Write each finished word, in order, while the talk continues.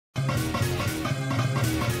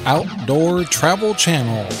Outdoor Travel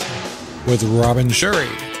Channel with Robin Sherry.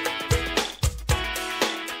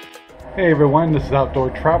 Hey everyone, this is Outdoor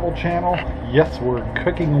Travel Channel. Yes, we're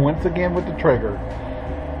cooking once again with the Traeger.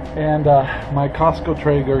 And my Costco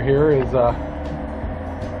Traeger here is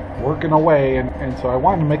working away, and so I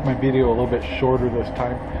wanted to make my video a little bit shorter this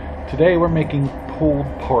time. Today we're making pulled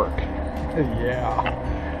pork. Yeah.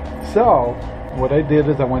 So what I did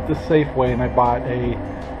is I went to Safeway and I bought a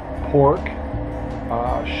pork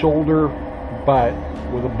shoulder butt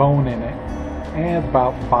with a bone in it, and it's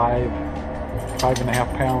about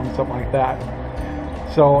 5.5 pounds, something like that.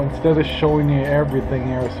 So instead of showing you everything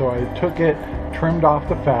here, so I took it, trimmed off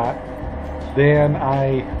the fat, then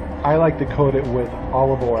I like to coat it with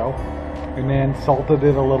olive oil, and then salted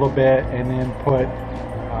it a little bit, and then put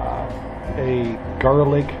a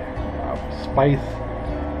garlic spice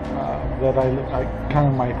that I kind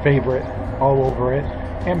of my favorite all over it,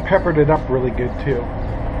 and peppered it up really good too.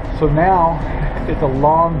 So now it's a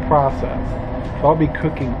long process, so I'll be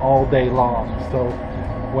cooking all day long. So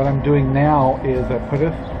what I'm doing now is I put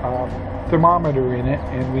a thermometer in it,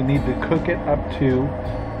 and we need to cook it up to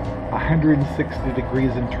 160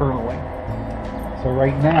 degrees internally. So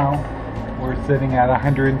right now we're sitting at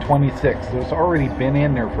 126, so it's already been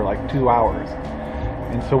in there for like 2 hours.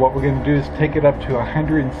 And so what we're going to do is take it up to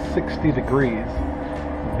 160 degrees.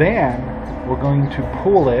 Then we're going to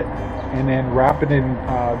pull it and then wrap it in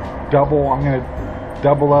I'm going to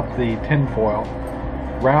double up the tin foil,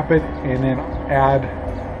 wrap it, and then add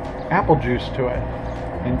apple juice to it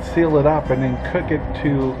and seal it up, and then cook it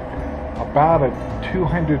to about a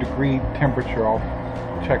 200 degree temperature. I'll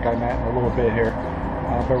check on that in a little bit here.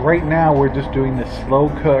 But right now we're just doing this slow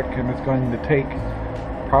cook, and it's going to take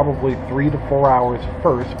probably 3 to 4 hours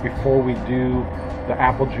first before we do the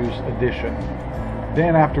apple juice addition.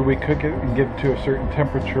 Then after we cook it and get it to a certain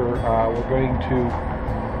temperature, we're going to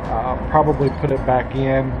probably put it back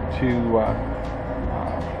in to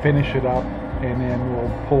finish it up, and then we'll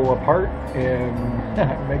pull apart and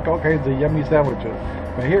make all kinds of yummy sandwiches.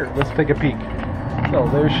 But here, let's take a peek. So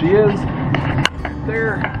there she is,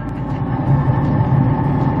 there.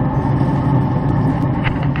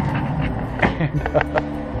 And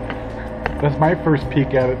that's my first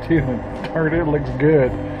peek at it too, and darn, it looks good.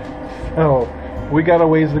 So we got a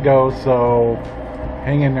ways to go, so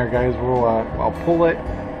hang in there, guys. We'll I'll pull it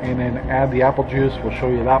and then add the apple juice. We'll show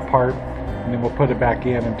you that part, and then we'll put it back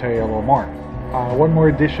in and tell you a little more. One more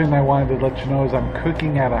addition I wanted to let you know is I'm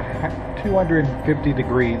cooking at 250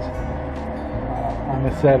 degrees on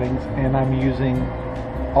the settings, and I'm using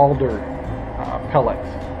alder pellets.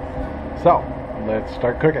 So let's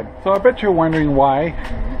start cooking. So I bet you're wondering why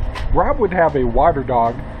Rob would have a water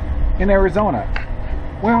dog in Arizona.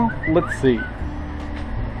 Well, let's see.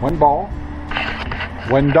 One ball,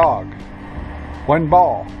 one dog, one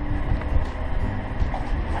ball.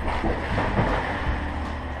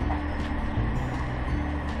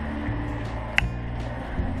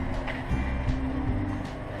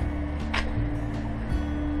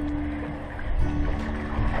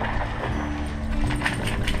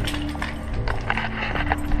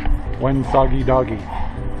 One soggy doggy.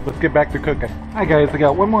 Let's get back to cooking. Hi guys, I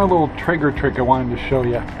got one more little Traeger trick I wanted to show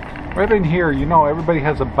you. Right in here, you know everybody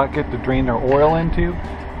has a bucket to drain their oil into.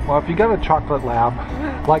 Well, if you got a chocolate lab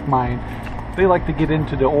like mine, they like to get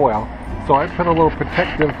into the oil. So I put a little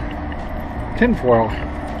protective tin foil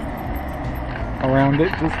around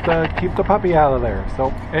it just to keep the puppy out of there.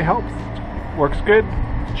 So it helps. Works good,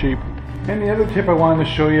 cheap. And the other tip I wanted to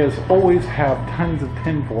show you is always have tons of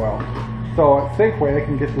tin foil. So at Safeway I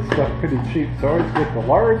can get this stuff pretty cheap. So I always get the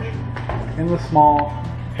large and the small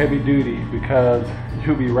heavy duty, because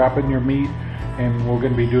you'll be wrapping your meat, and we're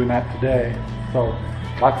going to be doing that today. So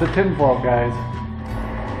lots of tin foil, guys.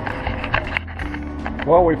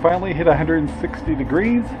 Well, we finally hit 160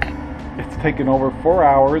 degrees. It's taken over 4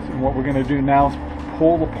 hours, and what we're going to do now is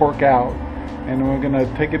pull the pork out, and we're going to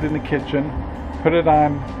take it in the kitchen, put it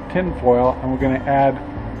on tin foil, and we're going to add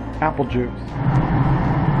apple juice.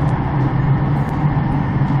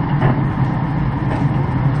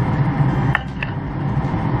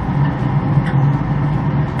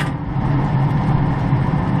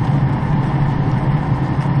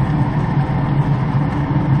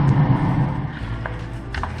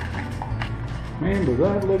 Man, does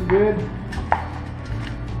that look good?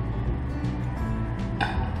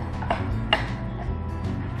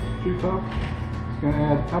 Two cups. Just gonna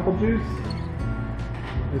add apple juice.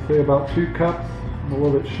 They say about 2 cups. I'm a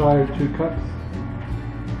little bit shy of 2 cups.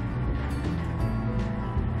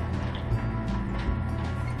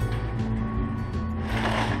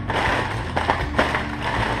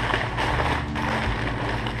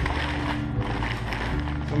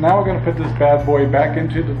 now we're going to put this bad boy back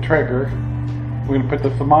into the Traeger. We're going to put the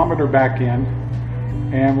thermometer back in,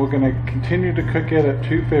 and we're going to continue to cook it at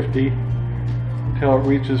 250 until it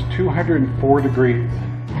reaches 204 degrees.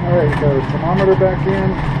 Alright, got the thermometer back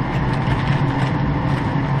in.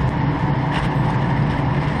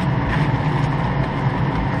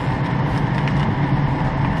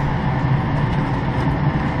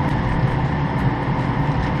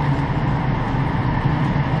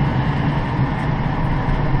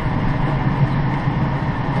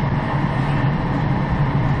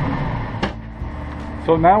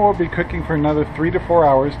 So now we'll be cooking for another 3 to 4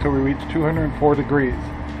 hours till we reach 204 degrees.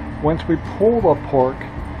 Once we pull the pork,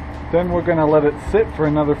 then we're going to let it sit for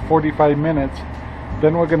another 45 minutes.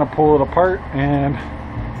 Then we're going to pull it apart and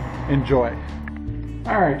enjoy.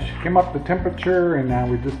 Alright, she came up to temperature and now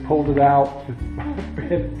we just pulled it out. It's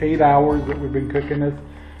been 8 hours that we've been cooking this.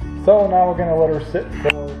 So now we're going to let her sit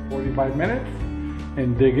for 45 minutes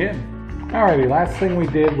and dig in. Alrighty, last thing we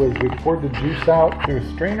did was we poured the juice out through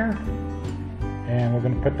a strainer. And we're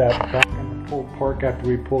going to put that back on the pulled pork after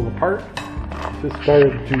we pull it apart. Just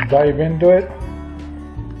started to dive into it.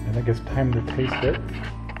 I think it's time to taste it.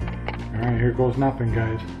 Alright, here goes nothing,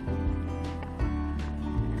 guys.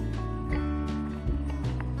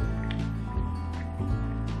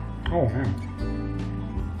 Oh man,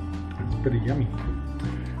 it's pretty yummy.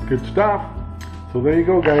 Good stuff. So there you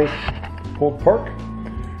go, guys. Pulled pork.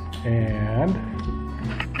 And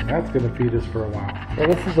that's going to feed us for a while. So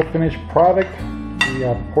this is the finished product. We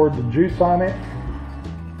poured the juice on it,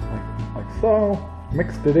 like so,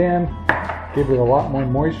 mixed it in, gave it a lot more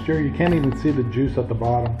moisture. You can't even see the juice at the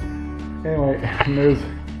bottom. Anyway, and there's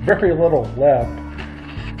very little left.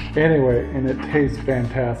 Anyway, and it tastes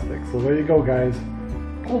fantastic. So there you go, guys.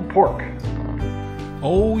 Pulled pork.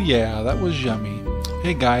 Oh yeah, that was yummy.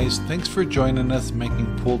 Hey guys, thanks for joining us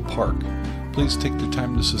making pulled pork. Please take the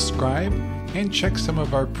time to subscribe and check some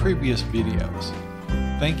of our previous videos.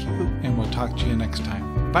 Thank you, and we'll talk to you next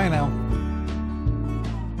time. Bye now.